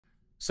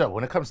So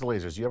when it comes to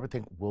lasers, you ever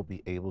think we'll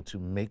be able to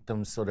make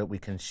them so that we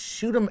can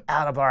shoot them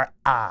out of our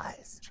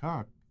eyes?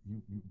 Chuck,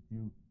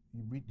 you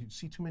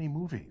see too many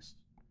movies.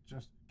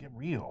 Just get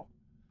real.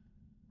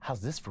 How's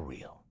this for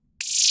real?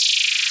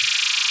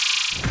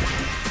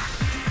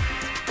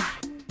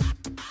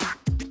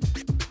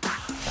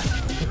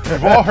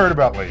 We've all heard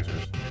about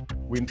lasers.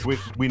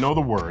 We know the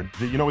word.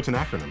 You know it's an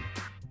acronym.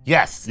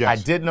 Yes, I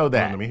did know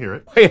that. Let me hear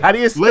it. Wait, how do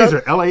you spell?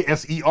 Laser,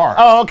 L-A-S-E-R.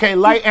 Oh, okay.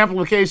 Light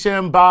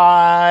amplification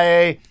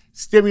by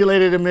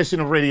stimulated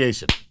emission of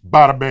radiation.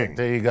 Bada bing.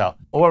 There you go.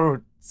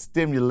 Or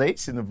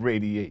stimulation of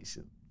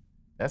radiation.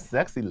 That's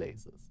sexy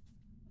lasers.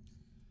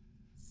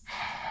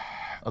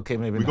 Okay,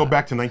 maybe we go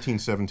back to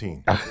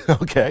 1917.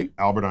 Okay.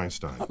 Albert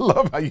Einstein. I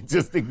love how you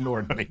just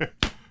ignored me.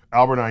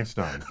 Albert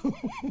Einstein.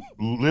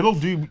 Little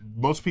do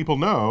most people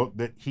know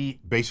that he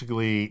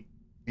basically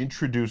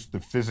introduced the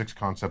physics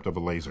concept of a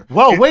laser.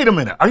 Whoa, wait a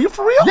minute. Are you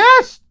for real?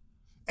 Yes.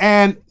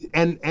 And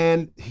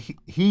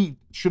he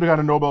should have got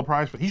a Nobel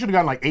Prize, but he should have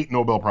gotten like 8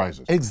 Nobel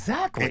Prizes.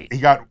 Exactly. He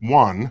got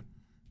 1,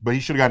 but he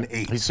should have gotten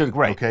 8. He should have,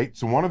 right. Okay,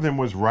 so one of them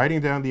was writing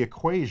down the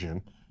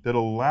equation that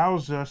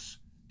allows us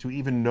to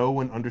even know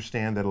and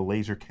understand that a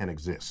laser can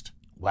exist.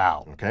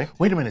 Wow. Okay.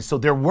 Wait a minute. So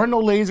there were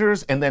no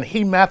lasers, and then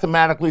he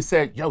mathematically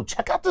said, yo,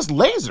 check out this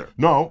laser.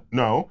 No.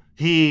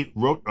 He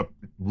wrote a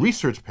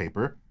research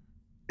paper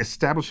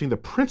establishing the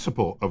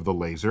principle of the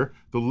laser.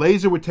 The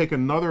laser would take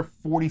another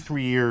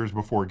 43 years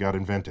before it got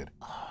invented.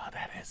 Oh,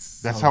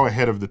 That's how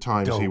ahead of the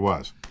times he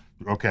was.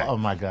 Okay. Oh,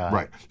 my God.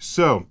 Right.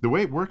 So the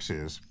way it works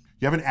is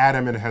you have an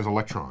atom and it has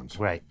electrons.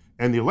 Right.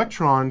 And the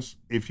electrons,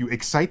 if you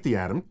excite the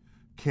atom,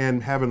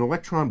 can have an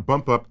electron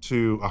bump up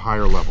to a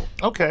higher level.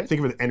 Okay. Think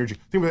of it as energy.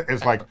 Think of it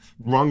as like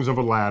rungs of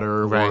a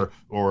ladder, right,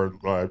 or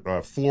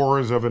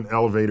floors of an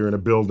elevator in a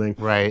building.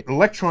 Right.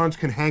 Electrons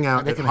can hang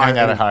out. They can hang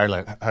out at higher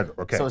level.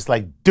 Okay. So it's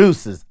like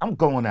deuces. I'm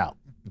going out.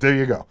 There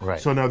you go. Right.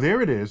 So now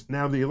there it is.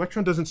 Now the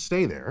electron doesn't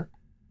stay there.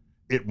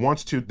 It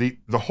wants to.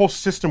 The whole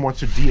system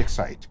wants to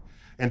de-excite,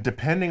 and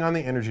depending on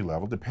the energy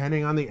level,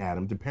 depending on the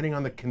atom, depending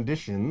on the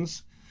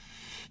conditions,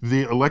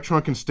 the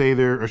electron can stay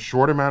there a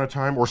short amount of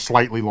time or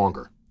slightly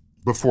longer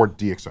before it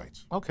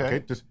de-excites.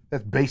 Okay.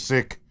 That's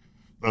basic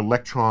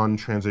electron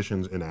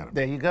transitions in atoms.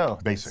 There you go.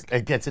 Basic.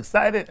 It gets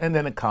excited and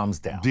then it calms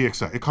down.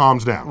 De-excite. It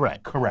calms down.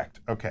 Right.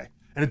 Correct. Okay.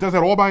 And it does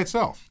that all by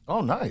itself.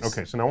 Oh, nice.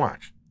 Okay, so now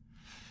watch.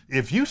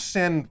 If you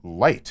send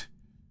light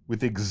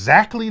with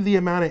exactly the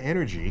amount of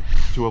energy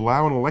to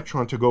allow an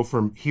electron to go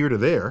from here to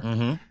there,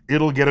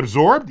 it'll get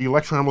absorbed, the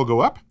electron will go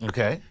up.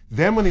 Okay.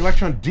 Then when the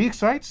electron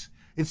de-excites,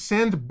 it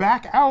sends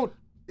back out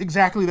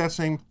exactly that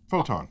same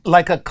photon.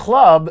 Like a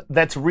club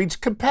that's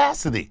reached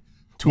capacity.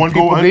 One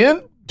people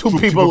in, two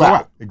people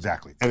out.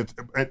 Exactly. And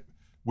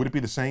would it be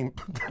the same?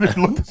 Would it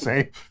look the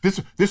same?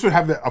 This would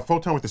have a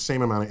photon with the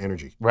same amount of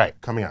energy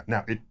coming out.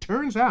 Now, it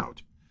turns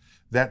out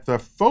that the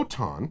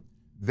photon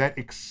that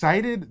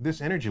excited this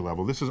energy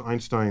level, this is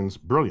Einstein's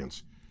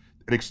brilliance,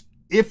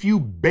 if you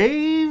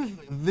bathe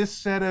this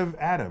set of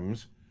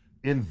atoms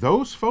in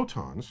those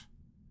photons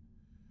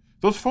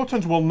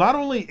will not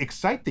only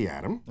excite the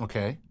atom,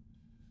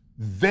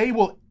 they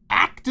will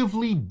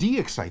actively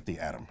de-excite the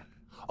atom.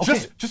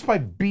 Okay. Just by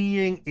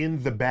being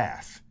in the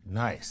bath.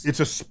 Nice. It's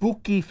a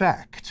spooky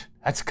fact.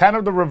 That's kind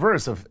of the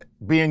reverse of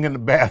being in the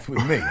bath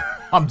with me.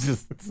 I'm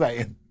just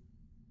saying.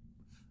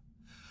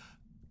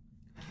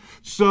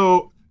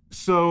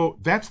 So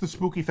that's the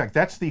spooky fact.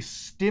 That's the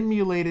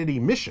stimulated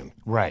emission.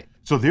 Right.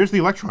 So there's the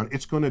electron.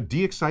 It's going to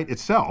de-excite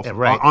itself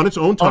on its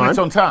own time. On its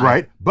own time.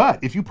 Right.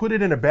 But if you put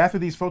it in a bath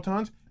of these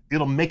photons,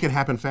 it'll make it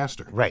happen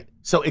faster. Right.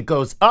 So it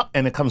goes up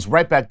and it comes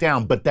right back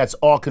down, but that's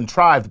all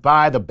contrived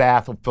by the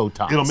bath of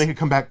photons. It'll make it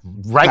come back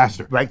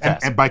faster. Right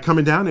fast. And by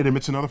coming down, it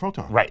emits another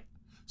photon. Right.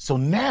 So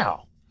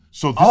now.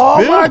 So this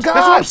my God. That's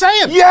what I'm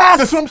saying. Yes.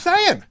 That's what I'm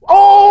saying.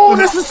 Oh,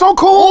 this is so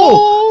cool.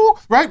 Oh,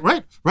 right.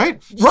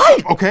 Right.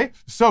 Okay.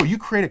 So you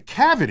create a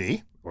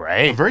cavity.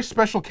 Right. A very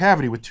special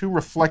cavity with 2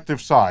 reflective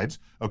sides.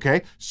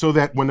 Okay. So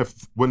that when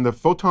the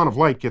photon of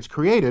light gets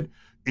created,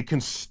 it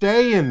can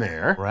stay in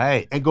there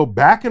and go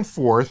back and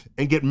forth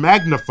and get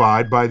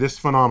magnified by this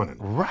phenomenon.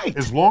 Right.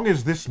 As long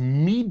as this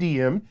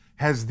medium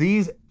has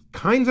these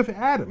kinds of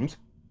atoms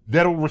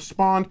that'll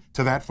respond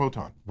to that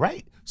photon.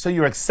 Right. So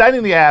you're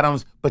exciting the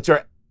atoms, but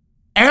you're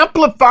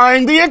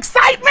amplifying the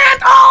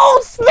excitement.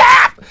 Oh,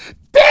 snap!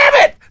 Damn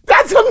it!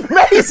 That's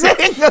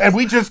amazing! And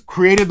we just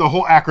created the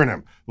whole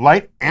acronym,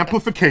 light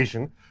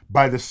amplification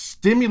by the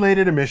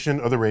stimulated emission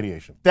of the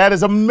radiation. That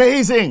is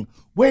amazing.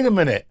 Wait a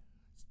minute.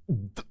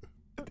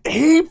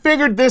 He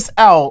figured this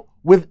out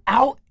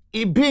without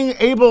being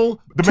able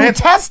to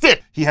test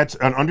it. He had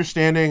an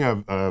understanding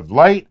of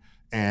light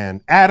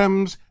and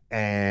atoms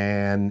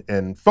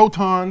and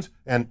photons,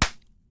 and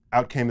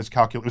out came this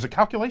calculation. It was a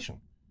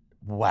calculation.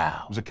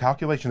 Wow. It was a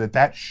calculation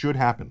that should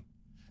happen.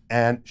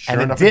 And sure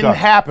and enough, it didn't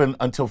happen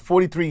until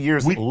 43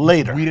 years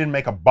later. We didn't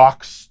make a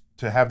box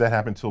to have that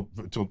happen until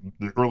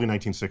the early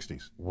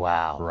 1960s.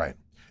 Wow. Right.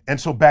 And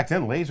so back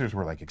then, lasers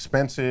were like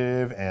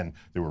expensive and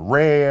they were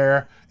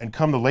rare. And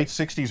come the late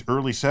 60s,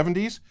 early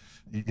 70s,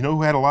 you know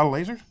who had a lot of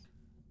lasers?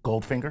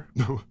 Goldfinger?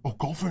 Oh,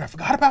 Goldfinger, I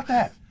forgot about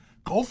that.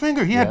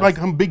 Goldfinger, he had like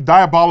a big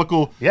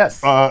diabolical,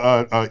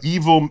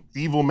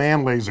 evil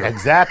man laser.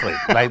 Exactly,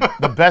 like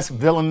the best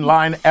villain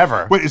line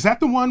ever. Wait, is that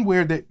the one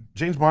where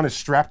James Bond is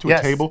strapped to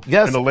a table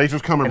and the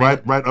laser's coming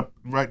right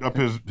up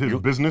his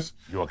business?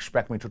 You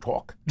expect me to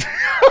talk?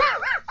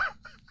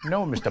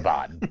 No, Mr.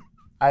 Bond.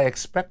 I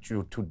expect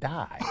you to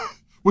die.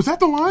 Was that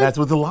the line? That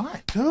was the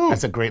line. Dude,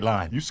 that's a great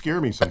line. You scare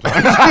me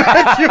sometimes.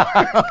 You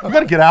got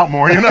to get out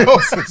more, you know?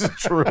 This is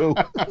true.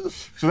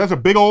 So that's a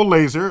big old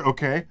laser,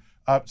 okay.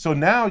 So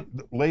now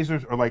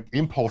lasers are like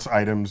impulse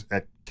items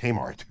at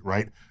Kmart,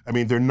 right? I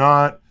mean, they're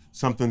not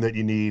something that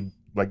you need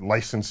like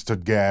license to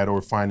get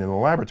or find in the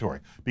laboratory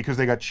because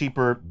they got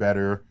cheaper,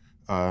 better.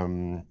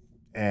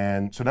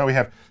 And so now we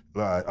have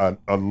a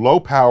low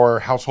power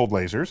household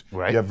lasers.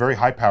 Right. You have very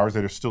high powers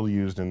that are still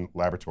used in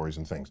laboratories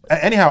and things.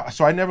 Anyhow,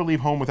 so I never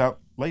leave home without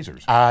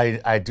lasers.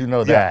 I do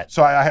know that.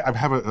 So I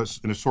have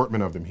an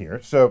assortment of them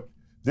here. So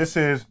this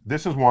is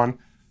one.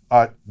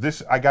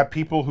 I got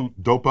people who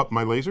dope up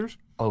my lasers.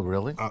 Oh,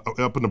 really?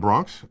 Up in the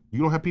Bronx. You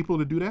don't have people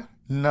to do that?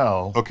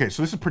 No. Okay,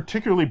 so this is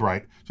particularly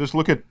bright. So just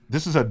look at,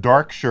 this is a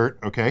dark shirt,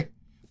 okay?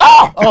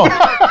 Oh!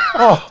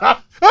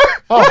 Oh!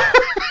 Oh!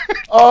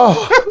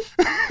 Oh!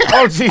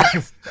 Oh,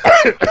 Jesus.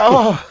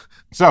 Oh.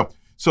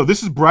 So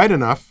this is bright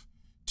enough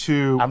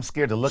to... I'm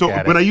scared to look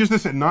at it. When I use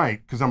this at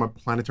night, because I'm a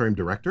planetarium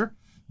director,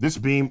 this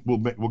beam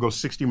will go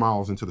 60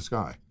 miles into the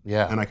sky.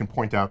 Yeah. And I can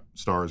point out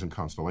stars and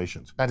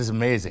constellations. That is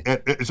amazing.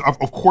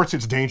 Of course,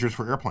 it's dangerous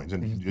for airplanes.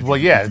 And you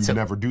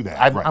never do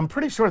that. I'm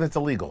pretty sure that's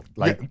illegal.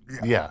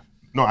 Yeah.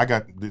 No, I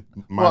got...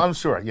 well, I'm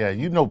sure. Yeah,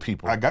 you know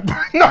people. I got...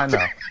 I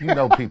know. You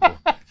know people.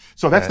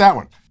 So that's that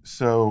one.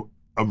 So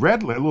a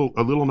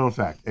little known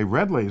fact. A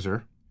red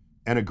laser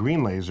and a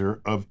green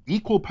laser of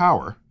equal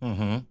power,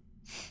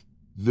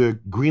 the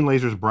green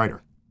laser is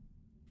brighter.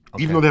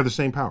 Okay. Even though they have the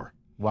same power.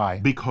 Why?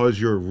 Because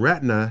your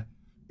retina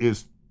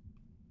is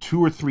 2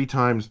 or 3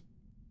 times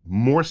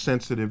more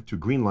sensitive to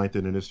green light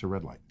than it is to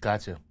red light.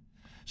 Gotcha.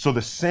 So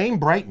the same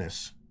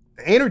brightness,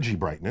 energy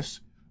brightness,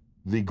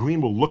 the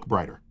green will look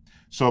brighter.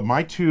 So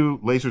my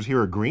 2 lasers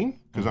here are green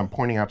because I'm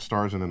pointing out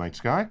stars in the night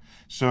sky.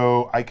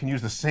 So I can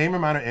use the same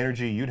amount of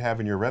energy you'd have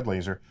in your red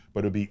laser, but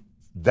it'll be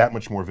that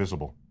much more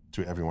visible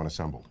to everyone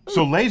assembled.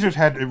 So lasers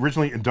had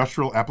originally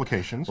industrial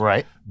applications,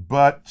 right?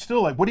 But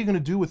still, like, what are you going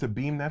to do with a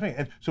beam that big?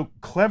 And so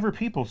clever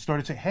people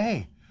started saying,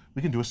 hey,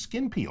 we can do a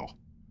skin peel.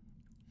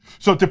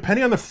 So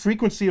depending on the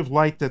frequency of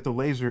light that the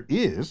laser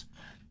is,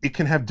 it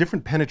can have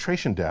different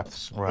penetration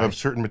depths of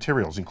certain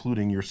materials,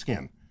 including your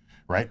skin,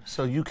 right?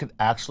 So you can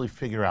actually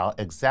figure out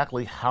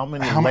exactly how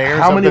many layers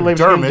of the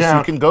dermis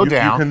you can go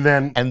down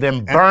and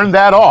then burn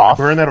that off.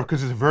 Burn that off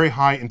because it's a very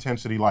high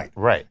intensity light.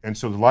 Right. And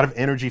so there's a lot of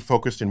energy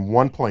focused in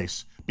one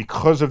place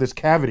because of this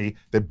cavity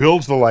that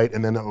builds the light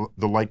and then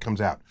the light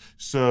comes out.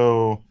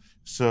 So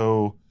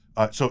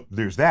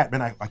there's that.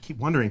 And I keep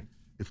wondering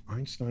if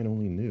Einstein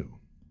only knew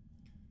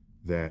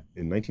that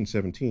in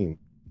 1917,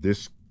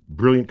 this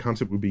brilliant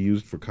concept would be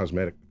used for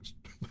cosmetics,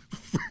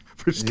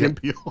 for skin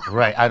peel.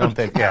 Right, I don't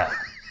think,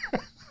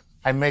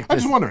 I'm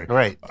just wondering.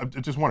 Right. I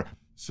just wondering.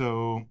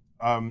 So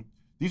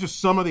these are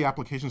some of the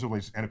applications of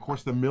lasers. And of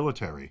course, the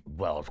military.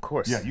 Well, of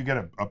course. Yeah, you get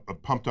a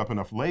pumped up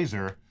enough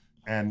laser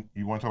and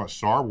you want to talk about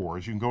Star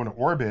Wars, you can go into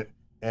orbit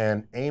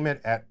and aim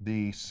it at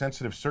the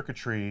sensitive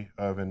circuitry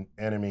of an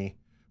enemy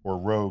or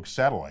rogue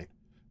satellite.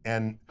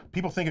 And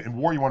people think in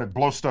war you want to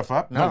blow stuff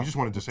up. No, you just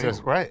want to disable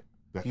it. Right.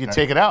 You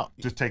take it out.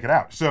 Just take it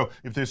out. So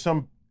if there's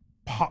some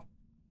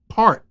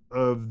part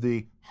of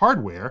the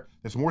hardware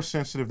that's more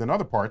sensitive than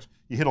other parts,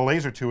 you hit a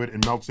laser to it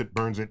and melts it,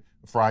 burns it,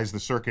 fries the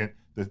circuit,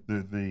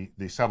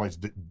 the satellite's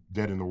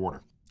dead in the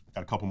water.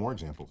 Got a couple more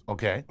examples.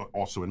 Okay.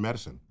 Also in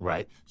medicine.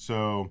 Right.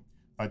 So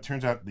it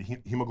turns out the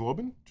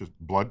hemoglobin, just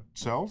blood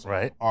cells,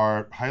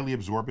 are highly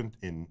absorbent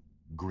in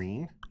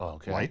green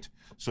light.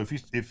 So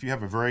if you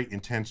have a very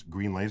intense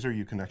green laser,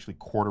 you can actually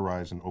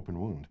cauterize an open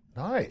wound.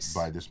 Nice.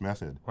 By this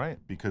method. Right.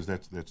 Because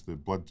that's the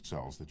blood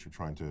cells that you're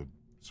trying to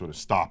sort of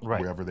stop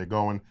wherever they're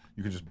going.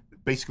 You can just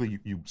basically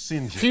you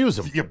singe fuse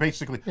them. Yeah,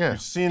 basically you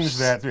singe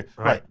that.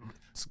 Right.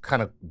 It's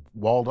kind of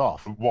walled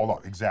off. Walled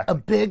off, exactly. A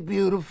big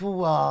beautiful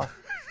wall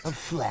of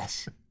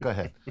flesh. Go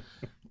ahead.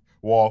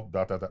 Wall,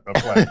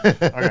 flesh.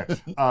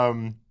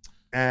 Okay.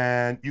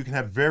 And you can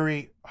have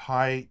very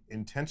high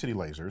intensity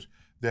lasers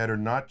that are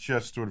not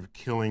just sort of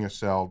killing a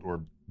cell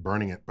or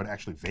burning it, but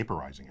actually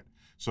vaporizing it.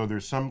 So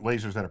there's some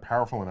lasers that are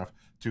powerful enough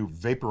to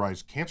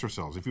vaporize cancer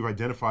cells if you've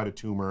identified a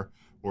tumor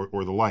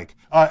or the like.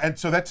 And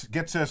so that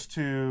gets us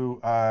to,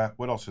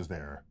 what else is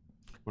there?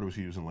 What was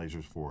he using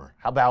lasers for?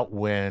 How about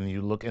when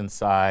you look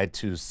inside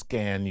to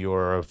scan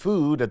your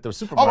food at the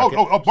supermarket?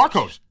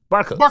 Barcodes.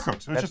 Barcodes.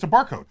 Barcodes. So it's just a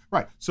barcode.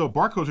 Right. So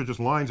barcodes are just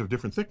lines of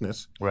different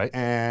thickness. Right.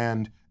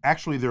 And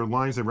actually they're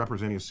lines that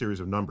represent a series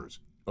of numbers.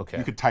 Okay.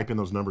 You could type in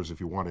those numbers if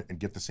you wanted and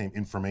get the same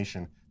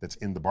information that's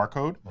in the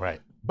barcode.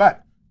 Right.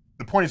 But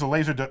the point is a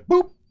laser,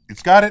 boop,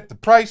 it's got it, the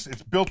price,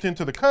 it's built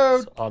into the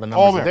code. So all the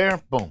numbers are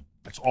there, boom.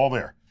 It's all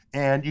there.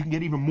 And you can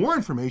get even more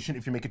information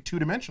if you make it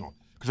 2-dimensional.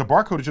 because a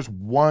barcode is just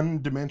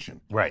one dimension.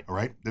 Right. All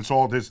right. There's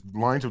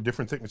lines of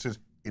different thicknesses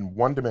in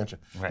one dimension.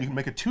 Right. You can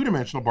make a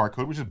two-dimensional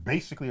barcode, which is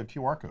basically a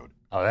QR code.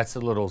 Oh, that's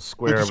the little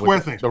square. The square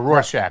with thing. The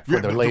Rorschach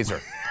for the laser.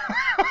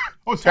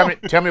 Oh,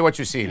 tell me what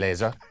you see,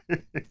 laser.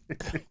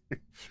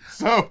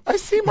 So I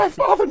see my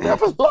father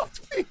never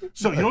loved me.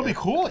 So you know what'd be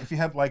cool if you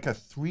have like a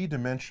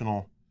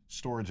three-dimensional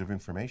storage of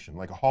information,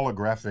 like a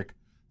holographic.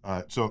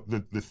 So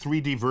the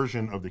 3D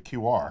version of the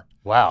QR.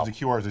 Wow. The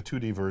QR is a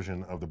 2D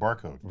version of the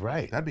barcode.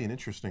 Right. That'd be an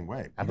interesting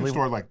way. You believe can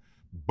store like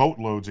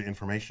boatloads of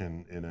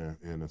information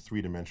in a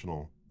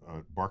three-dimensional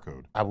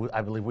barcode.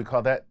 I believe we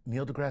call that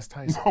Neil deGrasse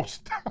Tyson. No,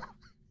 stop.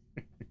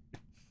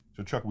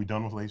 So Chuck, are we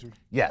done with lasers?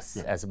 Yes.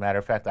 Yeah. As a matter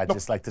of fact, I'd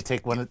just like to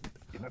take one of.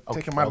 You're not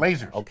taking my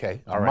lasers.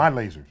 Okay. All right.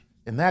 My lasers.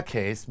 In that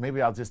case, maybe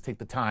I'll just take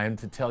the time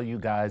to tell you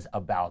guys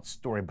about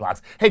story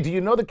blocks. Hey, do you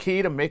know the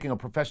key to making a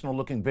professional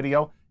looking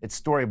video? It's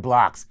story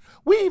blocks.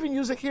 We even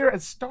use it here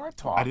at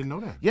StarTalk. I didn't know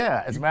that.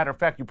 Yeah, as a matter of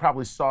fact, you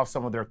probably saw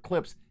some of their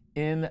clips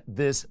in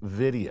this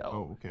video.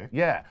 Oh, okay.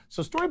 Yeah,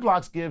 so story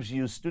blocks gives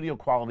you studio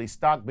quality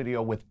stock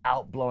video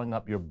without blowing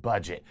up your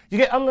budget. You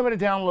get unlimited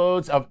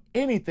downloads of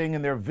anything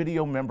in their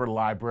video member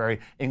library,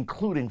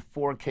 including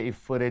 4K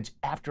footage,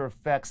 After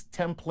Effects,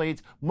 templates,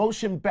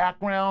 motion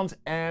backgrounds,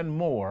 and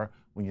more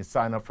when you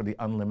sign up for the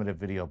unlimited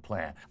video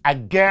plan. I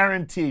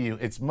guarantee you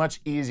it's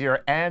much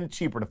easier and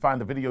cheaper to find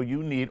the video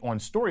you need on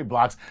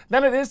Storyblocks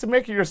than it is to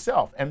make it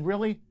yourself. And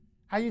really,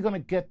 how are you gonna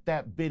get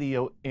that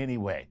video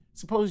anyway?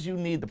 Suppose you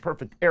need the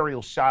perfect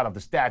aerial shot of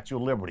the Statue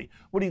of Liberty.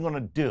 What are you gonna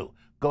do?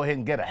 Go ahead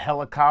and get a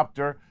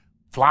helicopter,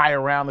 fly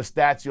around the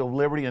Statue of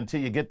Liberty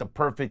until you get the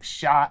perfect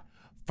shot,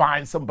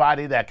 find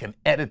somebody that can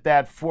edit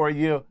that for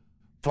you,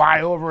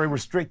 fly over a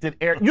restricted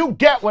area. You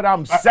get what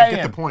I'm saying. I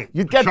get the point.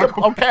 You get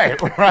okay.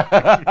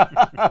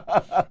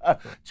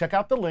 Check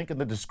out the link in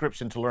the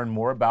description to learn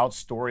more about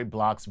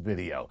Storyblocks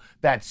video.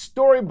 That's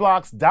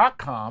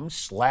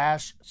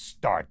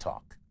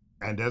storyblocks.com/StarTalk.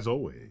 And as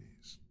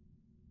always,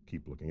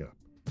 keep looking up.